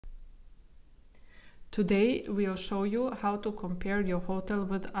Today we'll show you how to compare your hotel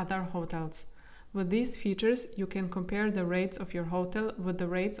with other hotels. With these features, you can compare the rates of your hotel with the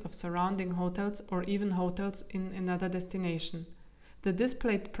rates of surrounding hotels or even hotels in another destination. The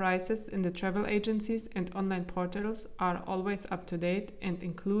displayed prices in the travel agencies and online portals are always up to date and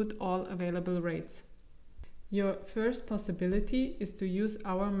include all available rates. Your first possibility is to use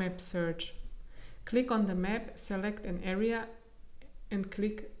our map search. Click on the map, select an area and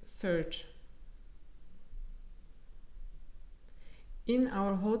click Search. In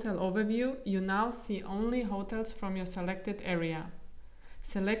our hotel overview, you now see only hotels from your selected area.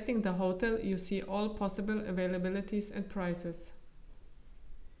 Selecting the hotel, you see all possible availabilities and prices.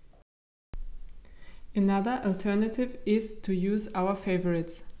 Another alternative is to use our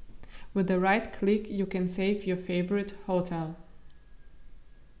favorites. With the right click, you can save your favorite hotel.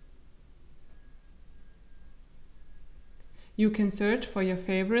 You can search for your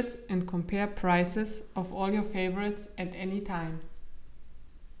favorites and compare prices of all your favorites at any time.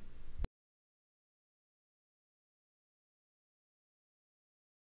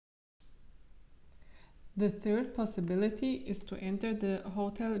 The third possibility is to enter the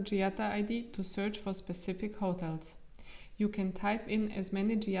hotel GIATA ID to search for specific hotels. You can type in as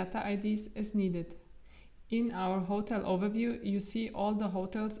many GIATA IDs as needed. In our hotel overview, you see all the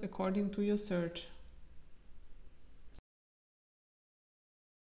hotels according to your search.